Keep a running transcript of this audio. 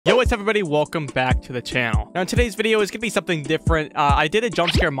Yo, what's up everybody? Welcome back to the channel. Now in today's video is gonna be something different. I did a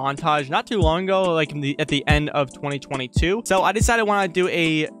jump scare montage not too long ago, like at the end of 2022. So I decided I want to do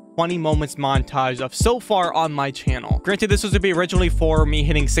a funny moments montage of so far on my channel. Granted, this was to be originally for me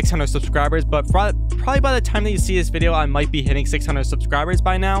hitting 600 subscribers, but probably by the time that you see this video, I might be hitting 600 subscribers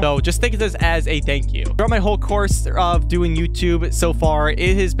by now. So just think of this as a thank you. Throughout my whole course of doing YouTube so far,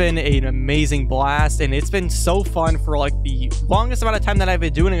 it has been an amazing blast, and it's been so fun for like the longest amount of time that I've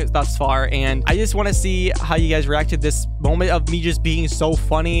been doing it thus far. And I just want to see how you guys react to this moment of me just being so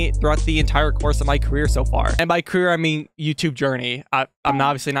funny throughout the entire course of my career so far. And by career, I mean YouTube journey. I'm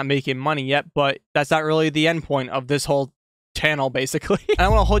obviously not making money yet, but that's not really the end point of this whole channel, basically. I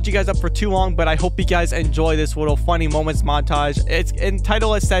don't want to hold you guys up for too long, but I hope you guys enjoy this little funny moments montage. It's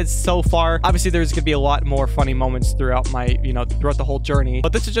entitled as says so far. Obviously there's gonna be a lot more funny moments throughout my throughout the whole journey,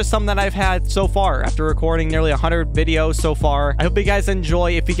 but this is just something that I've had so far after recording nearly 100 videos so far. I hope you guys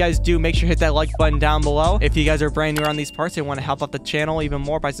enjoy. If you guys do, make sure to hit that like button down below. If you guys are brand new around these parts and want to help out the channel even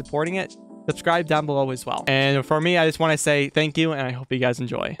more by supporting it, subscribe down below as well. And for me, I just want to say thank you, and I hope you guys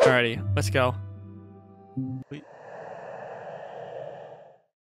enjoy. Alrighty, let's go.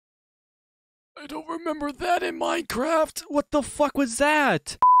 I don't remember that in Minecraft. What the fuck was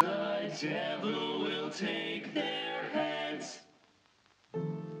that? The devil will take their heads.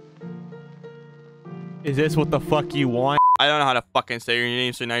 Is this what the fuck you want? I don't know how to fucking say your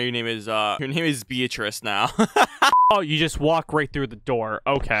name, so now your name is Beatrice now. Oh, you just walk right through the door.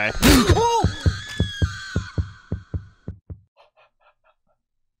 Okay.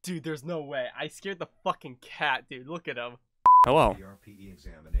 Dude, there's no way. I scared the fucking cat, dude. Look at him. Hello.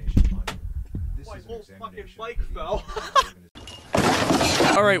 My whole fucking bike fell.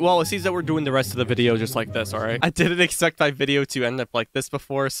 Alright, well, it seems that we're doing the rest of the video just like this, alright? I didn't expect my video to end up like this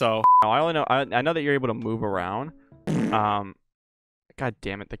before, so... I know that you're able to move around. God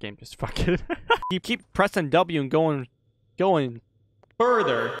damn it, the game just fucking... You keep pressing W and going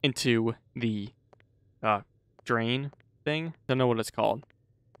further into the drain thing. Don't know what it's called.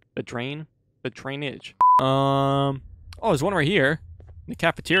 The drain? The drainage. Oh, there's one right here. In the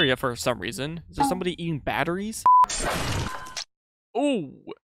cafeteria for some reason. Is there somebody eating batteries? Ooh.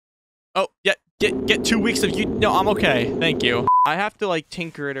 Oh, yeah. Get 2 weeks of you. No, I'm okay. Thank you. I have to like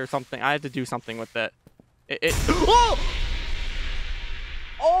tinker it or something. I have to do something with it. Oh!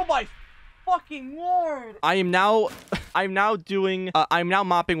 Oh my fucking lord! I'm now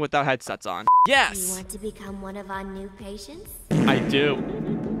mopping without headsets on. Yes! You want to become one of our new patients? I do.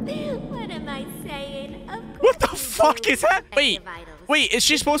 What am I saying? Of course. What the fuck is that? Wait, is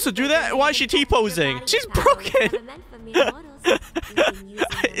she supposed to do that? Why is she T-posing? She's broken!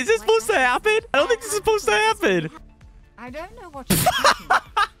 Is this supposed to happen? I don't think this is supposed to happen. I don't know what you're talking about.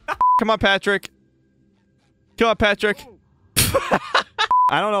 Come on, Patrick. Come on, Patrick.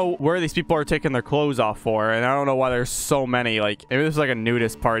 I don't know where these people are taking their clothes off for, and I don't know why there's so many. Like, maybe this is like a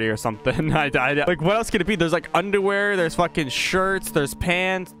nudist party or something. Like, what else could it be? There's like underwear, there's fucking shirts, there's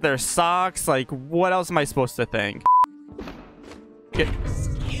pants, there's socks. Like, what else am I supposed to think?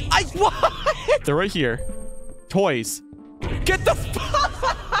 What? They're right here. Toys. Get the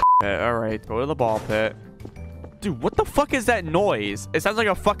fuck. Okay, all right, go to the ball pit. Dude, what the fuck is that noise? It sounds like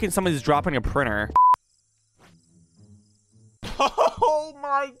a fucking somebody's dropping a printer. Oh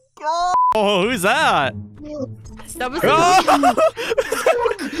my god! Oh, who's that?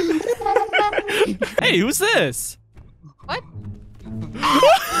 Hey, who's this? What?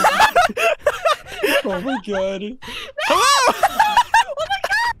 Oh my god! Hello!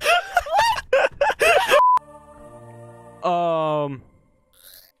 Oh my god!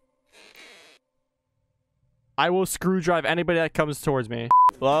 I will screw drive anybody that comes towards me.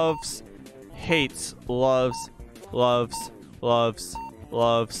 Loves, hates, loves, loves.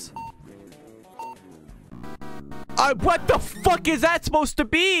 Loves. What the fuck is that supposed to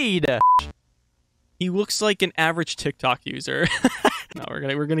be? He looks like an average TikTok user. No,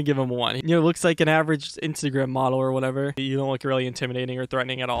 we're gonna give him 1. You know, looks like an average Instagram model or whatever. You don't look really intimidating or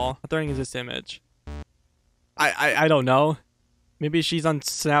threatening at all. How threatening is this image? I don't know. Maybe she's on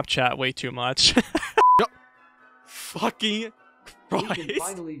Snapchat way too much. Oh, fucking Christ. We can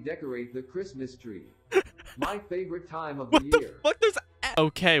finally decorate the Christmas tree. My favorite time of what the year. What the fuck?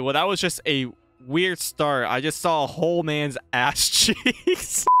 Okay, well that was just a weird start. I just saw a whole man's ass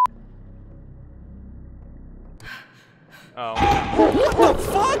cheeks. Oh. What the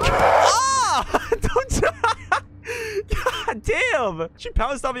fuck? Ah! Don't. God damn! She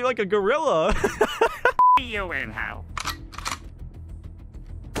pounced on me like a gorilla. You in how?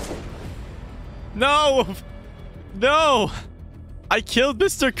 No! No! I killed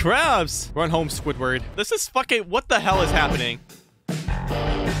Mr. Krabs! Run home, Squidward. This is fucking... What the hell is happening?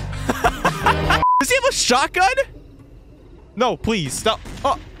 Does he have a shotgun? No, please stop.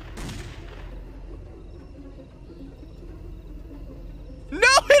 Oh. No,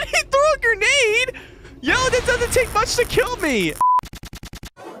 and he threw a grenade. Yo, that doesn't take much to kill me.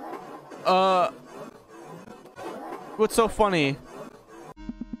 What's so funny?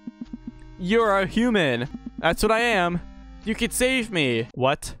 You're a human. That's what I am. You could save me.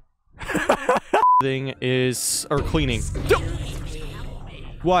 What? Thing is, or cleaning. No!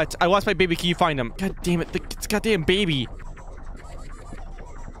 What? I lost my baby. Can you find him? God damn it. It's goddamn baby.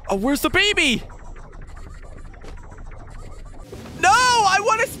 Oh, where's the baby? No, I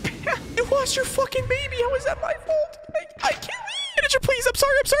want to. You lost your fucking baby. How is that my fault? I can't. Manager, please. I'm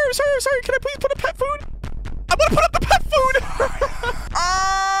sorry. Can I please put up pet food? I'm gonna put up the pet food.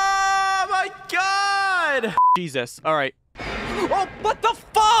 Oh my god. Jesus. All right. Oh, what the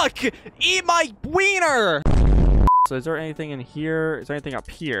fuck? Eat my wiener. So is there anything in here? Is there anything up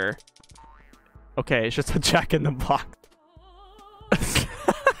here? Okay, it's just a Jack in the Box.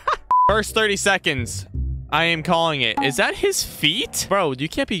 First 30 seconds. I am calling it. Is that his feet? Bro, you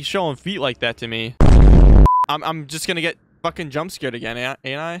can't be showing feet like that to me. I'm just gonna get fucking jump scared again,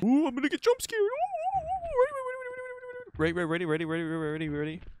 ain't I? Ooh, I'm gonna get jump scared. Ready.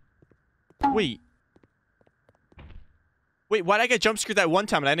 Wait, why'd I get jump scared that one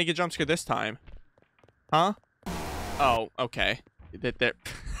time and I didn't get jump scared this time? Huh? Oh, okay. There.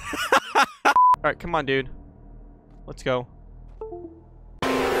 Alright, come on, dude. Let's go.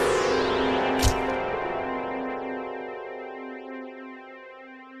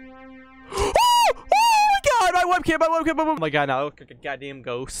 My webcam. Oh my god, now I look like a goddamn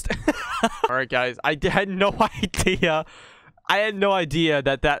ghost. Alright, guys. I had no idea. I had no idea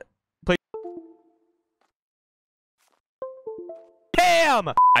that place. Damn!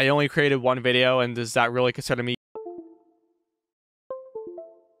 I only created one video, and does that really consider me?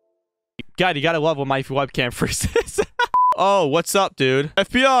 God, you gotta love when my webcam freezes. Oh, what's up, dude?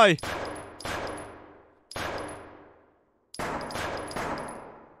 FBI!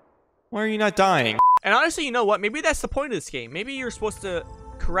 Why are you not dying? And honestly, you know what? Maybe that's the point of this game. Maybe you're supposed to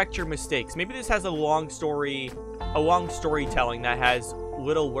correct your mistakes. Maybe this has a long storytelling that has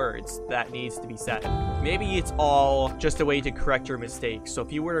little words that needs to be said. Maybe it's all just a way to correct your mistakes. So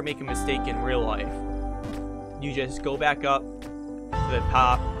if you were to make a mistake in real life, you just go back up to the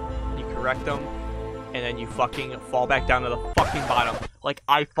top, you correct them, and then you fucking fall back down to the fucking bottom. Like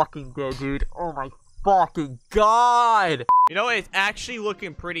I fucking did, dude. Oh my fucking god. You know, it's actually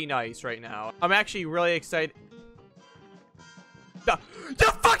looking pretty nice right now. I'm actually really excited. No, you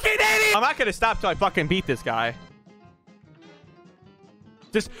fucking idiot! I'm not gonna stop till I fucking beat this guy.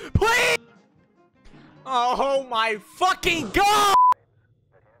 Just please. Oh my fucking god!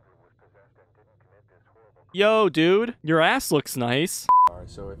 Yo, dude, your ass looks nice.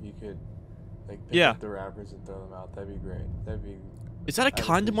 So if you could like pick yeah, up the wrappers and throw them out, that'd be great. That'd be. Is that a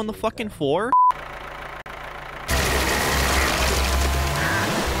condom on the fucking floor?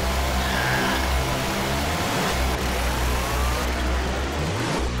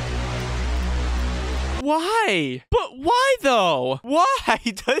 Why? But why though? Why?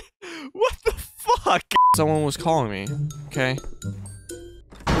 What the fuck? Someone was calling me. Okay.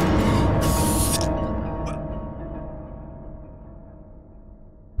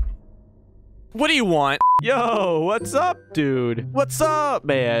 What do you want? Yo, what's up, dude? What's up,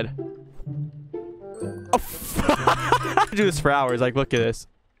 man? Oh, I do this for hours. Like, look at this.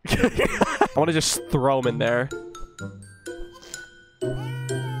 I want to just throw him in there.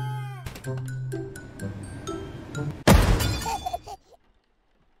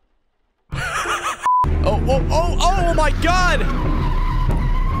 Oh my god!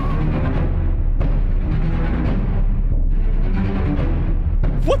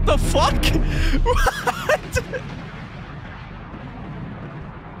 What the fuck? What?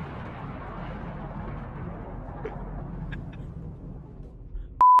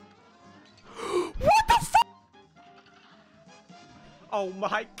 What the fuck? Oh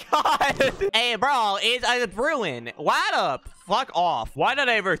my god! Hey, bro, it's a ruin. What up? Fuck off. Why did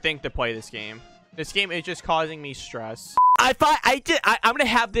I ever think to play this game? This game is just causing me stress. I'm gonna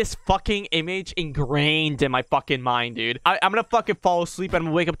have this fucking image ingrained in my fucking mind, dude. I'm gonna fucking fall asleep and I'm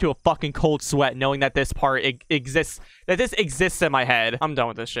gonna wake up to a fucking cold sweat knowing that this part exists, that this exists in my head. I'm done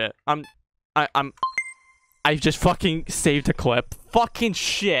with this shit. I just fucking saved a clip. Fucking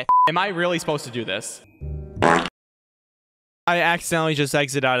shit. Am I really supposed to do this? I accidentally just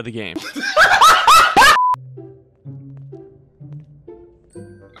exit out of the game.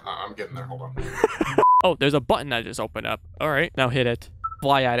 I'm getting there. Hold on. Oh, there's a button that just opened up. All right, now hit it.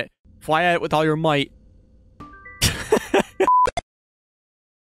 Fly at it. Fly at it with all your might.